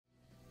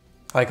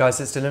Hi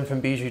guys, it's Dylan from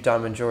Bijou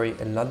Diamond Jewellery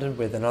in London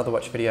with another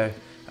watch video,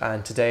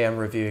 and today I'm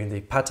reviewing the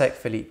Patek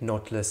Philippe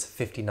Nautilus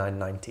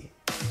 5990.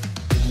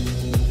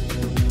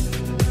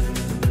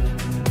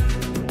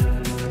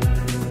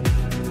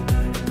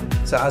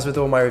 So as with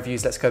all my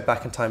reviews, let's go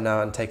back in time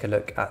now and take a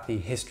look at the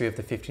history of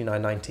the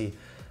 5990.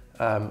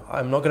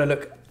 I'm not going to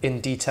look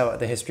in detail at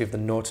the history of the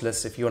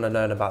Nautilus. If you want to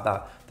learn about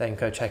that, then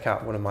go check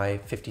out one of my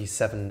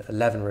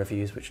 5711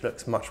 reviews, which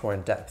looks much more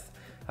in depth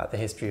at the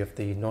history of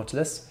the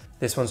Nautilus.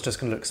 This one's just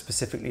going to look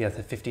specifically at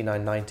the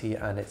 5990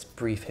 and its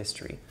brief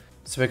history.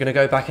 So we're going to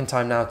go back in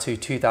time now to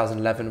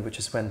 2011, which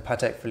is when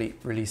Patek Philippe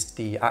released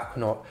the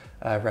Aquanaut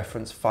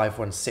reference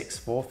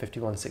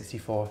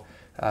 5164,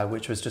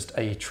 which was just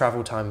a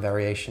travel time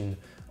variation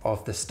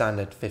of the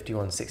standard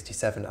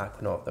 5167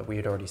 Aquanaut that we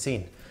had already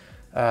seen.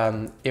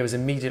 It was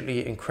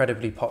immediately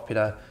incredibly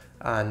popular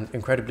and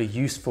incredibly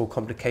useful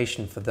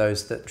complication for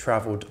those that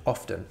traveled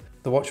often.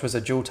 The watch was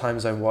a dual time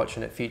zone watch,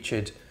 and it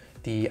featured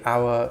the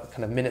hour,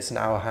 kind of minutes and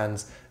hour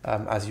hands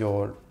as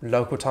your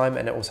local time,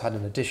 and it also had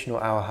an additional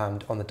hour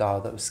hand on the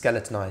dial that was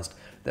skeletonized,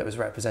 that was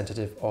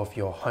representative of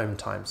your home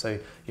time. So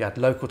you had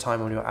local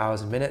time on your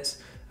hours and minutes,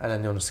 and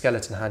then on the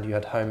skeleton hand you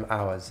had home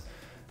hours.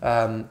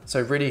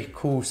 So really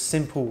cool,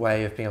 simple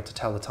way of being able to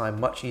tell the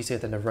time, much easier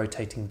than a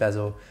rotating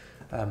bezel.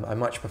 I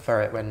much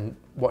prefer it when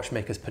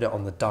watchmakers put it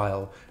on the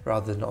dial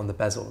rather than on the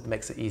bezel. It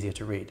makes it easier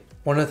to read.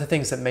 One of the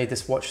things that made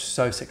this watch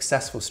so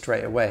successful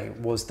straight away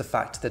was the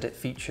fact that it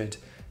featured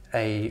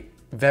a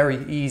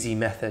very easy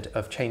method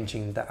of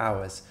changing the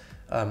hours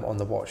on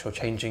the watch, or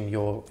changing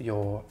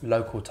your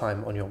local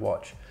time on your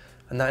watch.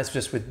 And that is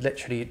just with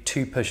literally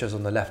two pushers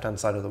on the left hand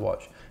side of the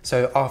watch.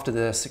 So after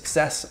the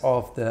success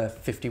of the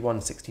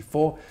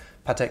 5164,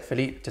 Patek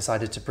Philippe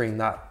decided to bring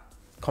that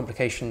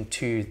complication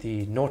to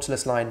the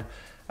Nautilus line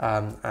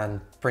and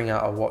bring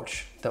out a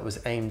watch that was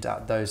aimed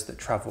at those that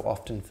travel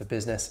often for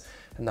business,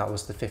 and that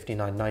was the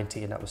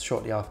 5990, and that was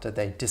shortly after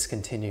they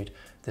discontinued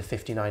the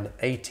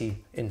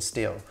 5980 in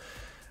steel.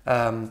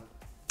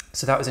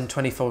 So that was in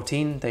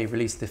 2014, they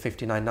released the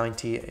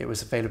 5990. It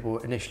was available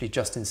initially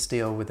just in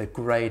steel with a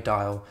grey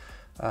dial.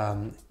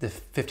 The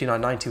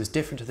 5990 was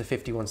different to the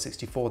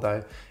 5164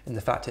 though, in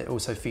the fact it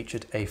also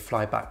featured a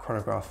flyback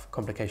chronograph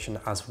complication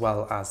as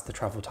well as the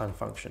travel time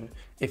function.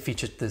 It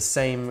featured the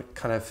same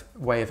kind of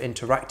way of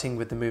interacting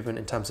with the movement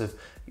in terms of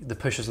the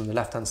pushers on the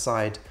left hand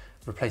side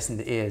replacing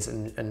the ears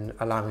and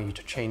allowing you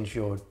to change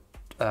your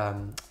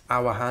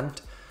hour hand,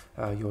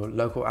 your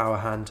local hour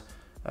hand,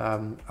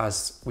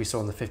 as we saw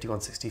on the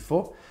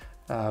 5164.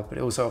 But it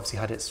also obviously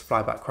had its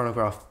flyback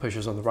chronograph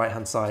pushers on the right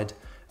hand side.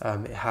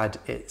 It had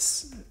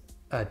its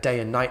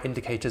day and night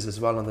indicators as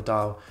well on the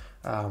dial,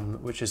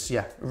 which is,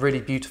 yeah, a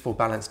really beautiful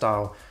balanced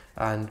dial,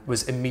 and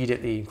was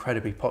immediately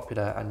incredibly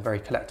popular and very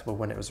collectible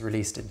when it was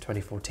released in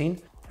 2014,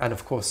 and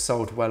of course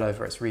sold well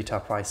over its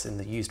retail price in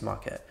the used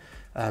market.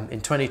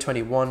 In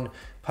 2021,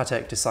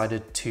 Patek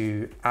decided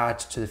to add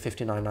to the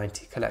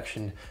 5990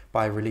 collection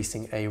by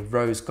releasing a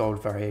rose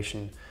gold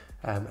variation,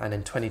 and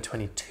in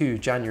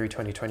January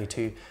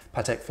 2022,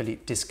 Patek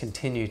Philippe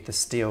discontinued the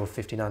steel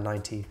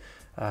 5990,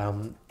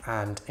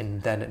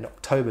 and then in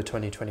October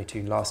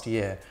 2022, last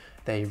year,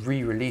 they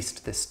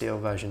re-released this steel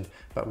version,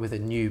 but with a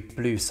new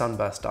blue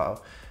sunburst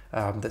dial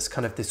that's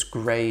kind of this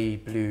grey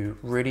blue,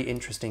 really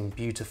interesting,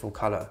 beautiful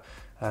colour,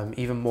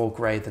 even more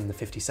grey than the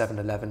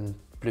 5711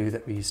 blue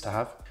that we used to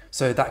have.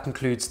 So that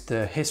concludes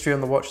the history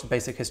on the watch, the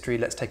basic history.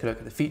 Let's take a look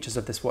at the features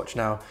of this watch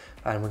now,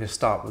 and we're going to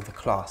start with the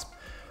clasp.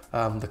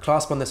 The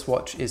clasp on this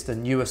watch is the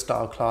newer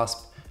style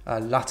clasp.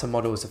 Latter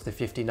models of the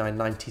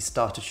 5990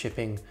 started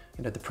shipping,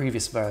 the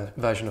previous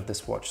version of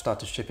this watch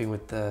started shipping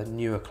with the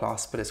newer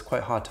clasp, but it's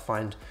quite hard to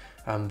find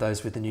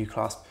those with the new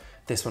clasp.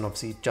 This one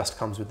obviously just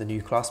comes with the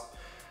new clasp.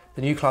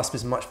 The new clasp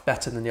is much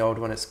better than the old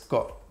one.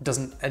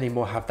 Doesn't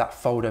anymore have that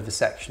fold over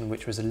section,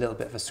 which was a little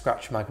bit of a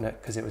scratch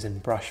magnet because it was in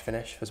brush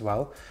finish as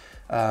well.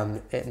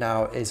 It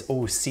now is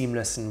all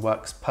seamless and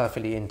works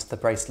perfectly into the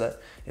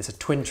bracelet. It's a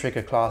twin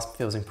trigger clasp,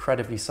 feels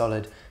incredibly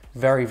solid,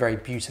 very, very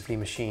beautifully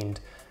machined.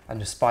 And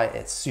despite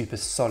its super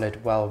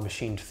solid, well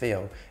machined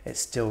feel, it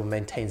still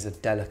maintains a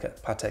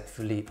delicate Patek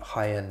Philippe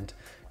high-end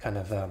kind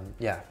of,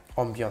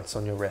 ambiance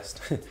on your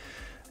wrist.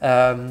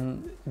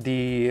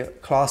 The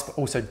clasp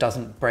also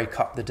doesn't break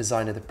up the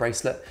design of the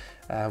bracelet.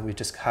 We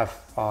just have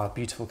our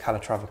beautiful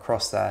Calatrava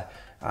cross there,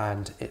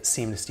 and it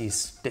seamlessly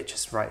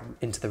stitches right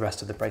into the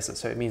rest of the bracelet.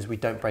 So it means we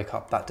don't break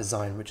up that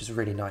design, which is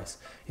really nice.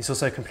 It's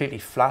also completely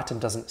flat and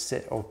doesn't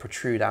sit or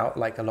protrude out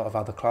like a lot of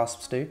other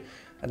clasps do.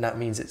 And that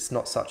means it's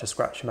not such a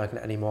scratch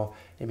magnet anymore.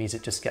 It means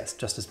it just gets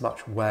just as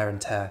much wear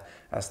and tear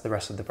as the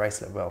rest of the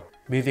bracelet will.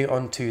 Moving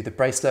on to the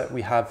bracelet,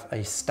 we have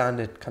a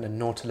standard kind of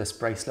Nautilus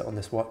bracelet on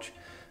this watch.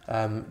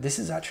 This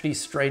is actually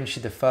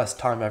strangely the first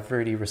time I've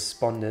really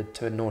responded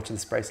to a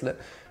Nautilus bracelet.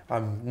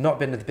 I've not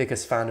been the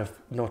biggest fan of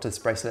Nautilus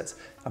bracelets.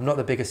 I'm not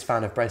the biggest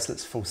fan of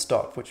bracelets full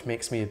stop, which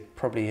makes me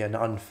probably an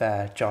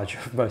unfair judge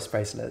of most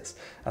bracelets,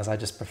 as I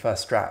just prefer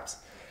straps.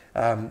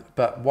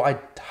 But what I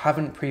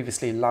haven't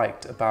previously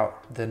liked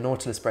about the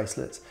Nautilus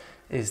bracelets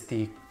is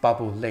the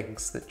bubble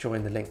links that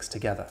join the links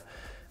together.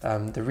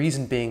 The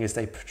reason being is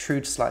they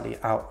protrude slightly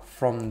out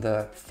from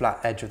the flat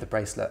edge of the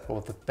bracelet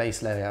or the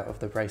base layer of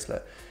the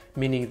bracelet,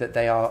 meaning that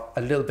they are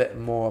a little bit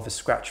more of a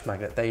scratch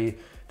magnet.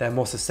 They're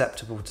more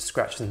susceptible to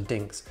scratches and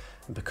dinks.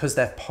 And because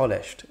they're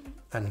polished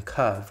and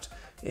curved,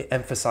 it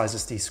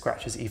emphasizes these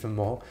scratches even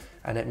more.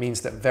 And it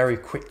means that very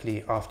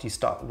quickly after you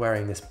start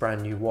wearing this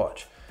brand new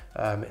watch,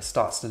 it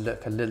starts to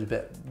look a little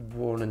bit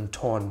worn and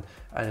torn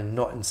and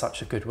not in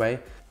such a good way.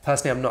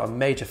 Personally, I'm not a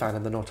major fan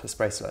of the Nautilus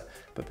bracelet,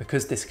 but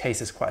because this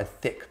case is quite a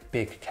thick,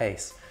 big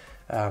case,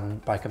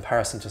 by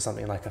comparison to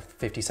something like a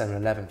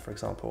 5711, for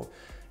example,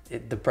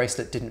 the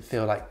bracelet didn't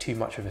feel like too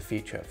much of a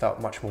feature. It felt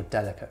much more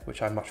delicate,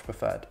 which I much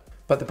preferred.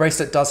 But the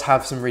bracelet does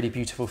have some really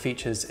beautiful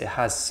features. It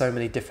has so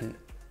many different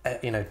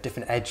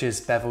different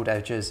edges, beveled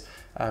edges,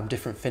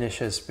 different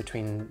finishes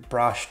between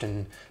brushed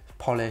and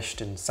polished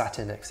and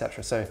satin,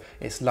 etc. So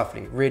it's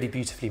lovely, really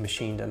beautifully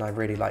machined, and I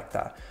really like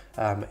that.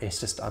 It's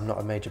just, I'm not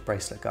a major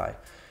bracelet guy.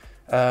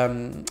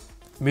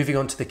 Moving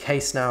on to the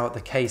case now.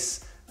 The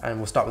case, and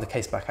we'll start with the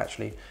case back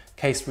actually.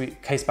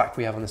 Case back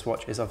we have on this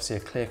watch is obviously a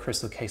clear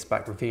crystal case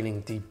back,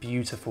 revealing the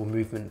beautiful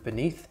movement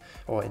beneath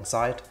or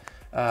inside.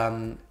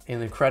 An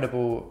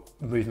incredible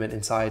movement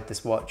inside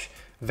this watch,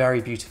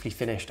 very beautifully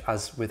finished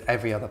as with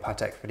every other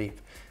Patek Philippe,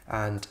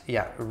 and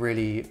yeah,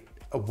 really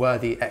a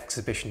worthy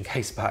exhibition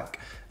case back,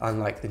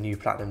 unlike the new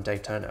Platinum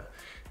Daytona.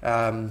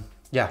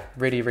 Yeah,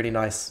 really, really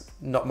nice.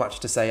 Not much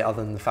to say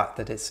other than the fact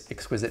that it's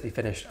exquisitely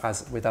finished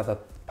as with other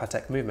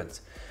Patek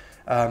movements.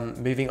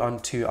 Moving on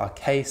to our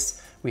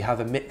case, we have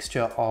a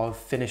mixture of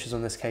finishes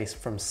on this case,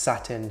 from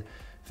satin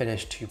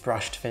finish to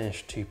brushed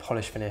finish to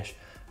polished finish,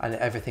 and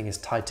everything is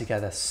tied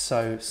together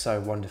so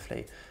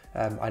wonderfully.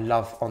 I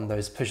love on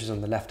those pushes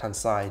on the left hand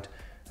side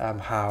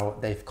how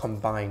they've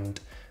combined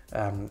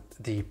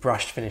the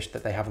brushed finish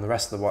that they have on the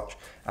rest of the watch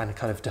and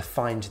kind of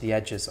defined the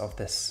edges of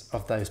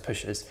those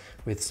pushes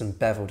with some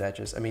beveled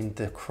edges. I mean,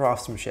 the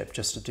craftsmanship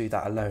just to do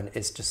that alone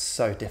is just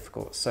so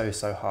difficult,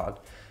 so hard,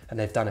 and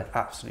they've done it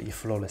absolutely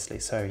flawlessly.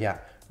 So yeah,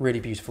 really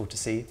beautiful to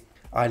see.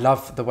 I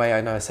love the way,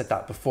 I know I said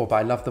that before, but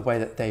I love the way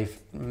that they've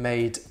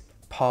made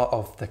part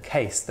of the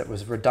case that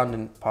was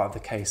redundant part of the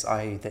case,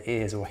 i.e. the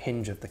ears or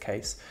hinge of the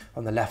case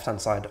on the left hand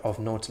side of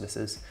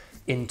Nautilus's,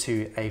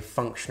 into a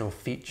functional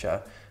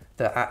feature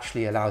that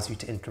actually allows you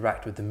to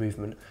interact with the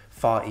movement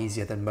far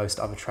easier than most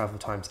other travel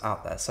times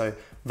out there. So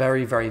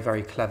very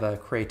clever,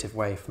 creative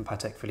way from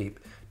Patek Philippe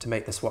to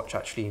make this watch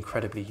actually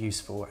incredibly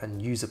useful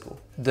and usable.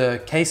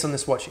 The case on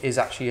this watch is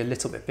actually a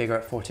little bit bigger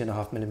at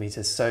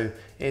 40.5mm, so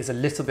it is a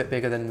little bit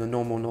bigger than the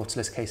normal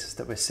Nautilus cases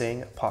that we're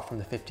seeing, apart from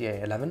the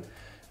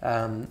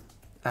 5811.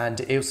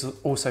 And it is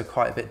also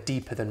quite a bit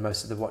deeper than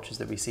most of the watches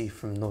that we see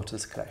from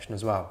Nautilus collection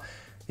as well.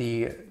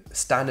 The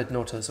standard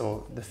Nautilus,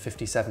 or the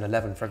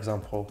 5711 for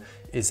example,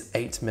 is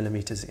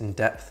 8mm in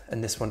depth,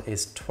 and this one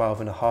is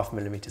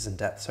 12.5mm in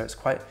depth, so it's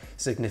quite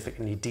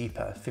significantly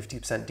deeper,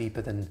 50%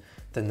 deeper than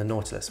the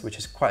Nautilus, which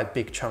is quite a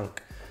big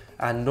chunk.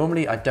 And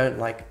normally I don't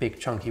like big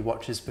chunky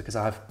watches because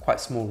I have quite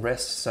small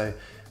wrists, so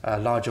a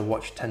larger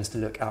watch tends to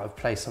look out of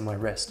place on my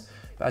wrist.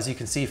 But as you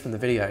can see from the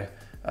video,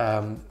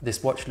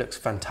 this watch looks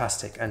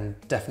fantastic and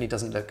definitely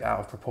doesn't look out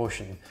of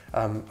proportion.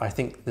 I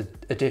think the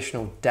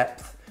additional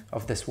depth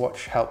of this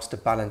watch helps to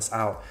balance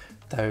out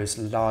those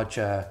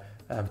larger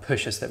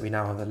pushes that we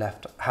now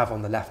have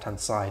on the left hand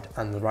side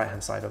and the right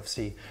hand side.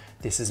 Obviously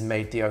this has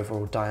made the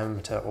overall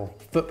diameter or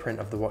footprint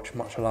of the watch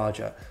much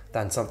larger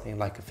than something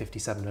like a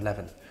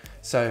 5711.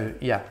 So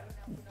yeah,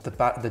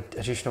 the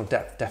additional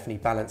depth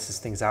definitely balances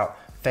things out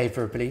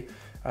favorably,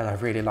 and I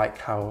really like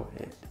how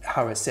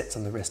it sits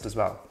on the wrist as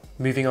well.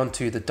 Moving on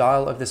to the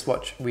dial of this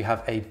watch, we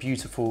have a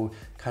beautiful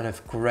kind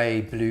of grey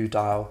blue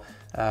dial,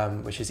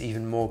 which is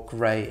even more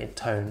grey in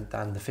tone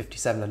than the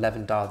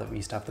 5711 dial that we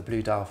used to have the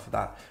blue dial for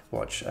that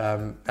watch.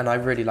 And I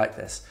really like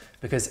this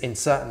because in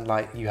certain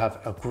light you have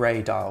a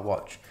grey dial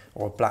watch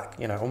or a black,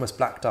 almost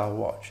black dial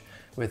watch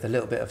with a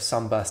little bit of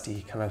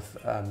sunbursty kind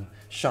of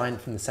shine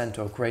from the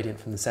center or gradient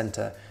from the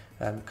center,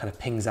 kind of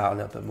pings out a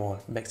little bit more,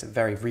 makes it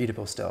very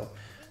readable still.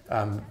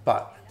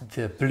 But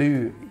the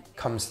blue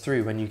comes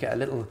through when you get a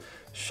little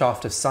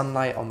shaft of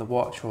sunlight on the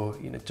watch, or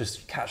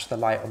just catch the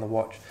light on the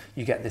watch,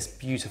 you get this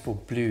beautiful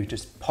blue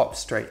just pop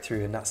straight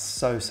through, and that's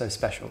so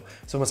special.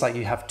 It's almost like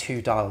you have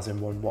two dials in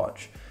one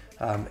watch.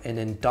 And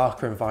in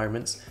darker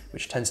environments,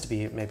 which tends to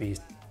be maybe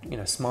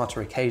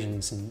smarter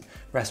occasions in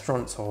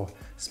restaurants or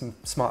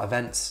smart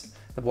events,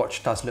 the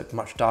watch does look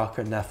much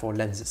darker and therefore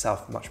lends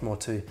itself much more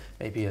to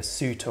maybe a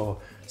suit or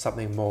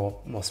something more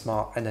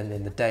smart. And then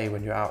in the day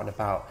when you're out and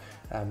about,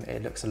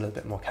 it looks a little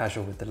bit more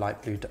casual with the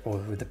light blue or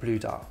with the blue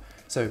dial.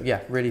 So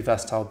yeah, really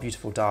versatile,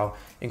 beautiful dial,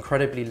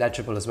 incredibly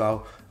legible as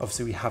well.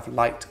 Obviously we have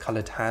light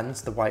colored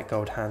hands, the white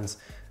gold hands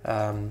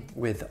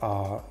with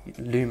our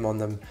lume on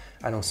them,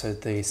 and also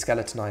the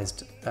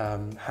skeletonized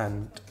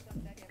hand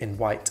in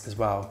white as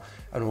well,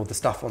 and all the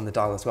stuff on the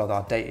dial as well,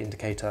 our date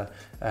indicator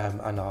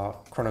and our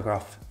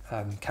chronograph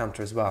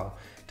counter as well,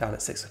 down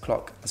at 6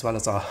 o'clock, as well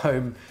as our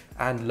home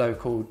and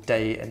local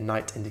day and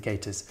night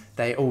indicators.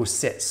 They all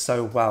sit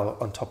so well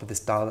on top of this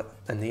dial,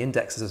 and the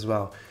indexes as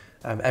well.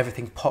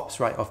 Everything pops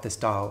right off this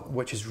dial,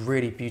 which is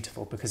really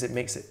beautiful because it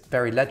makes it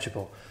very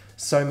legible.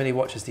 So many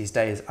watches these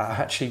days are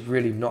actually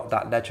really not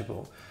that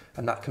legible,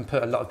 and that can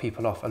put a lot of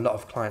people off. A lot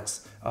of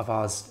clients of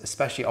ours,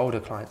 especially older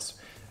clients,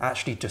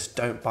 actually just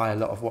don't buy a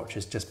lot of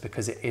watches just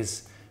because it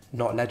is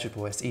not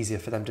legible. It's easier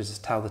for them to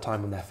just tell the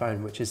time on their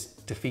phone, which is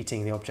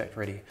defeating the object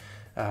really,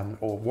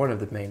 or one of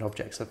the main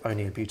objects of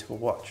owning a beautiful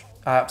watch.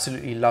 I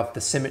absolutely love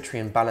the symmetry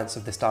and balance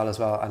of this dial as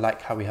well. I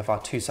like how we have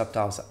our two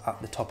sub-dials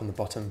at the top and the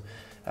bottom,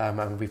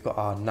 and we've got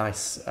our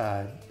nice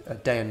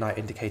day and night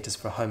indicators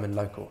for home and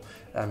local,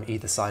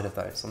 either side of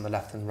those, on the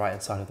left and right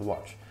hand side of the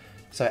watch.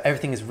 So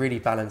everything is really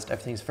balanced,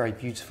 everything's very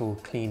beautiful,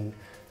 clean,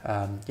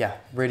 yeah,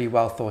 really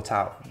well thought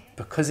out.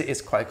 Because it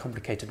is quite a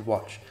complicated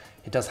watch,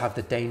 it does have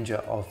the danger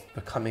of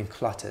becoming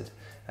cluttered,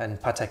 and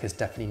Patek has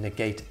definitely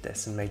negated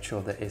this and made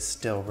sure that it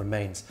still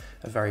remains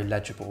a very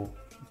legible,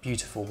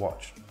 beautiful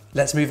watch.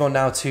 Let's move on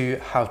now to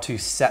how to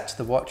set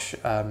the watch.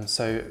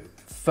 So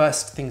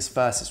first things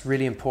first, it's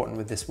really important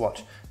with this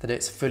watch that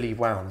it's fully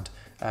wound.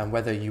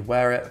 Whether you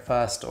wear it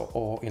first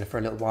or you know, for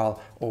a little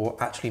while, or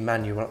actually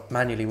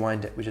manually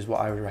wind it, which is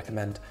what I would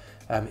recommend.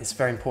 It's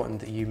very important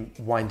that you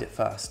wind it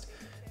first.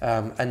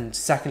 And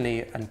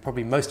secondly, and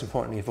probably most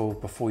importantly of all,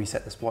 before you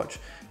set this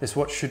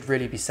watch should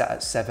really be set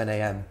at 7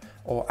 AM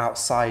or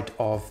outside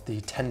of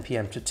the 10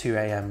 PM to 2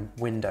 AM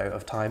window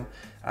of time,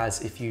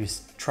 as if you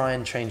try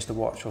and change the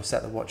watch or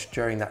set the watch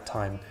during that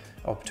time,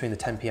 or between the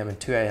 10 PM and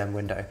 2 AM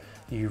window,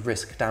 you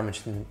risk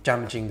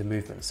damaging the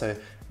movement. So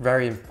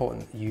very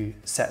important that you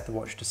set the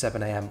watch to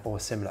 7 AM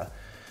or similar.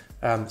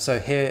 So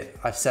here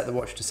I've set the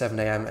watch to 7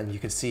 AM, and you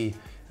can see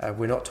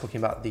we're not talking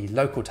about the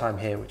local time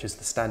here, which is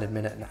the standard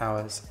minute and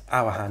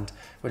hour hand.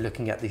 We're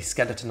looking at the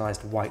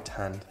skeletonized white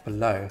hand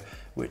below,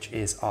 which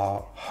is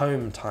our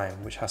home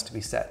time, which has to be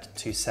set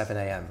to 7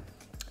 AM.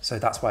 So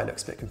that's why it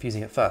looks a bit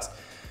confusing at first.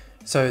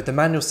 So the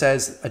manual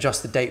says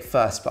adjust the date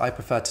first, but I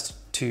prefer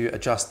to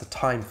adjust the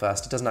time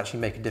first. It doesn't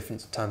actually make a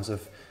difference in terms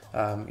of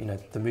you know,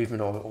 the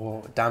movement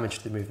or damage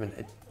to the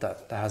movement.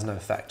 That has no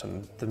effect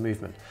on the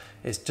movement.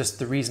 It's just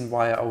the reason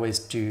why I always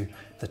do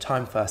the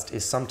time first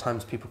is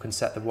sometimes people can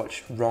set the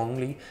watch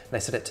wrongly. They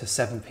set it to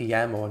 7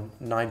 PM or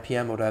 9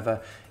 PM or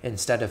whatever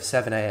instead of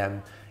 7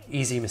 AM.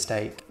 Easy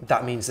mistake.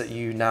 That means that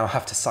you now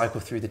have to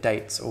cycle through the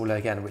dates all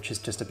again, which is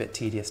just a bit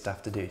tedious to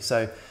have to do.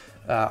 So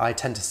I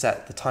tend to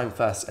set the time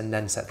first and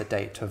then set the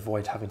date to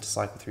avoid having to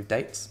cycle through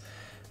dates.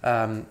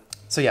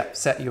 So yeah,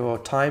 set your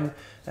time,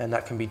 and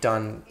that can be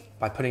done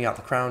by putting out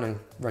the crown and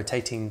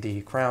rotating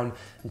the crown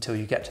until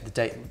you get to the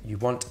date you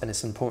want. And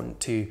it's important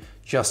to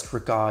just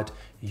regard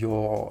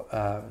your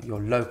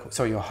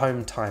your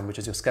home time, which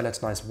is your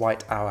skeletonized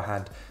white hour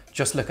hand.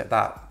 Just look at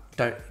that.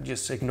 Don't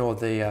just ignore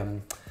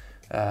the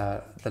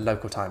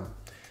local time.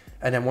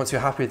 And then once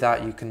you're happy with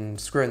that, you can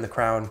screw in the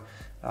crown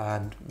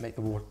and make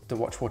the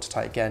watch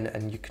watertight again.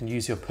 And you can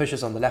use your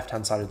pushers on the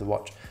left-hand side of the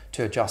watch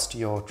to adjust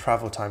your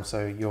travel time,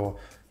 so your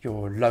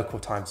local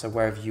time. So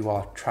wherever you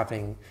are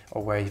traveling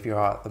or wherever you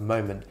are at the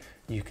moment,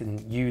 you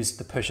can use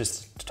the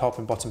pushers, top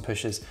and bottom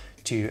pushers,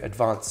 to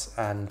advance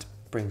and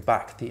bring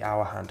back the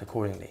hour hand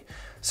accordingly.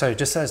 So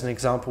just as an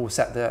example, we'll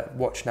set the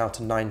watch now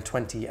to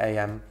 9:20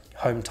 AM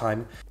home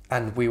time,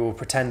 and we will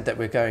pretend that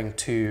we're going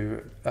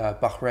to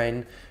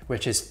Bahrain,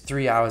 which is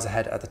 3 hours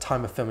ahead. At the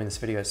time of filming this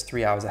video, it's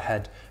 3 hours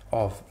ahead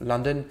of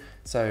London.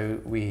 So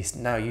we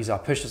now use our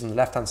pushers on the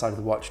left-hand side of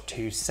the watch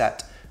to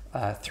set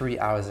 3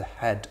 hours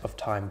ahead of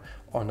time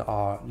on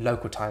our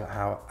local time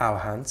hour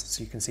hands.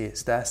 So you can see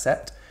it's there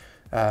set.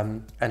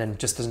 And then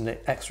just as an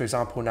extra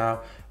example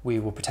now, we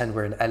will pretend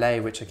we're in LA,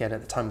 which again,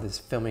 at the time of this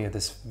filming of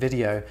this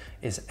video,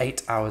 is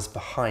 8 hours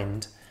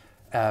behind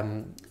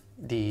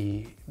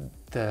the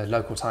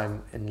local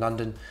time in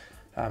London,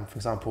 for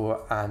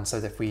example. And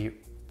so that if we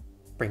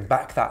bring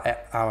back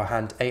that hour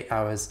hand 8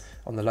 hours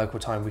on the local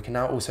time, we can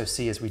now also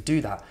see as we do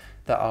that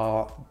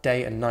our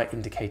day and night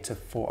indicator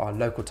for our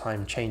local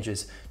time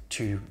changes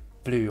to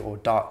blue or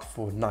dark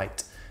for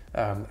night.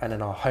 And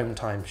then our home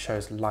time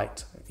shows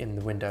light in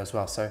the window as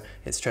well. So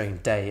it's showing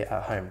day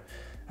at home.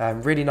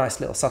 Really nice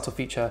little subtle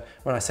feature.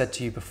 When I said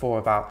to you before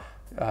about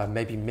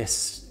maybe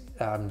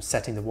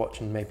setting the watch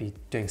and maybe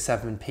doing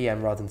 7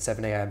 PM rather than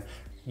 7 AM,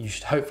 you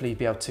should hopefully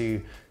be able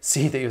to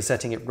see that you're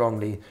setting it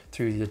wrongly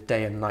through your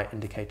day and night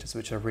indicators,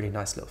 which are a really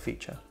nice little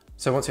feature.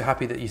 So once you're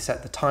happy that you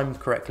set the time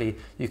correctly,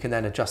 you can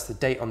then adjust the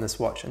date on this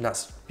watch, and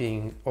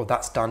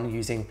that's done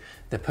using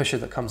the pusher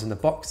that comes in the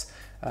box.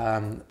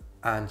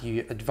 And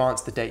you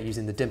advance the date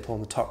using the dimple on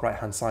the top right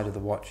hand side of the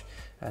watch,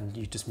 and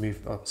you just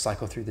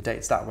cycle through the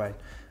dates that way.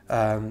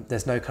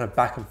 There's no kind of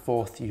back and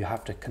forth. You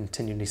have to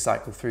continually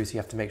cycle through, so you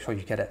have to make sure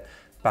you get it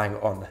bang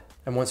on.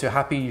 And once you're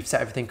happy, you've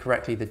set everything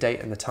correctly, the date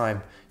and the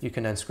time, you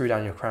can then screw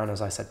down your crown,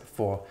 as I said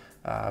before.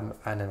 And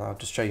then I'll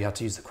just show you how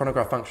to use the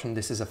chronograph function.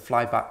 This is a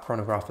flyback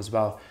chronograph as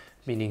well,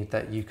 meaning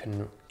that you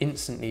can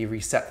instantly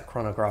reset the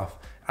chronograph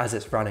as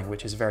it's running,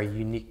 which is a very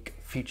unique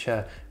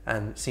feature,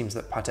 and it seems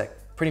that Patek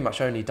pretty much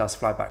only does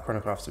flyback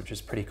chronographs, which is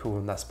pretty cool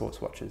in their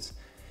sports watches.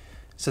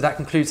 So that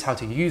concludes how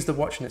to use the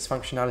watch and its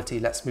functionality.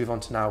 Let's move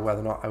on to now whether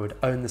or not I would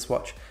own this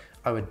watch.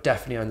 I would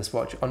definitely own this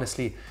watch.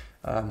 Honestly,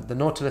 The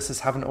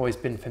Nautiluses haven't always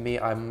been for me.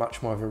 I'm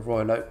much more of a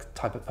Royal Oak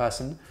type of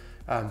person.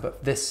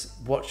 But this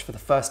watch, for the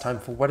first time,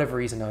 for whatever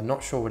reason, I'm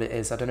not sure what it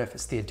is, I don't know if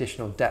it's the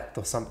additional depth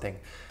or something,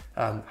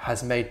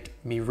 has made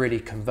me really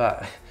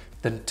convert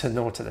to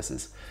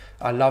Nautiluses.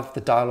 I love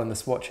the dial on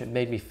this watch. It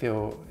made me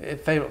feel,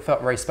 it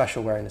felt very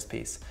special wearing this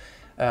piece.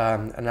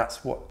 And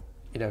that's what,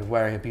 you know,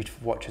 wearing a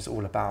beautiful watch is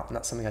all about. And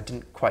that's something I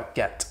didn't quite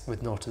get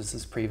with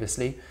Nautiluses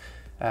previously.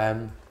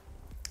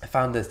 I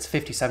found that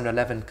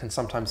 5711 can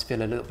sometimes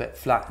feel a little bit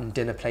flat and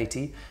dinner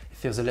platey. It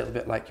feels a little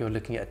bit like you're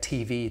looking at a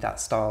TV, that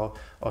style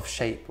of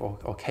shape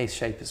or case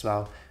shape as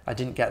well. I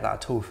didn't get that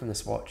at all from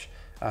this watch.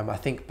 I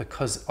think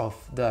because of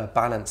the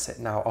balance it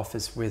now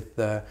offers with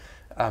the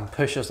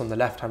pushers on the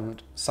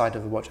left-hand side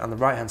of the watch and the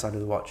right-hand side of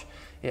the watch,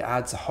 it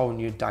adds a whole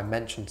new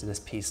dimension to this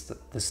piece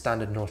that the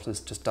standard Nautilus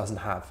just doesn't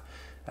have.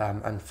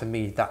 And for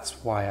me,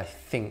 that's why I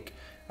think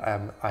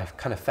I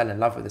kind of fell in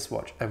love with this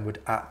watch and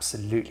would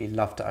absolutely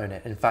love to own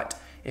it. In fact,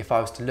 if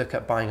I was to look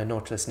at buying a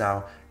Nautilus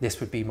now,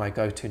 this would be my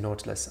go-to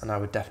Nautilus, and I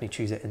would definitely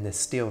choose it in this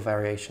steel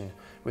variation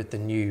with the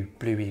new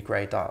bluey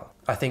grey dial.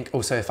 I think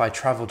also if I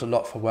traveled a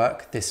lot for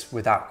work, this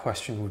without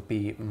question would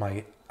be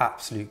my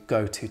absolute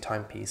go-to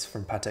timepiece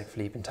from Patek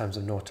Philippe in terms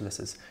of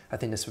Nautiluses. I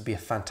think this would be a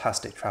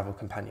fantastic travel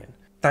companion.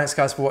 Thanks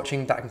guys for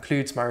watching. That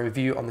concludes my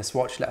review on this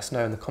watch. Let us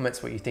know in the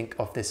comments what you think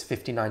of this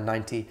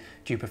 5990.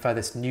 Do you prefer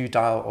this new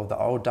dial or the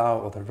old dial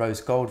or the rose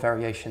gold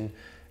variation?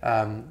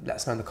 Let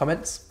us know in the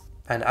comments.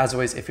 And as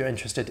always, if you're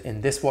interested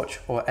in this watch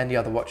or any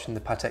other watch in the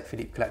Patek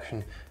Philippe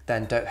collection,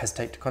 then don't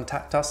hesitate to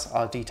contact us.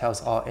 Our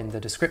details are in the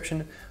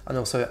description, and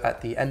also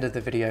at the end of the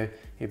video,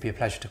 it'd be a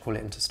pleasure to call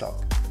it into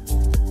stock.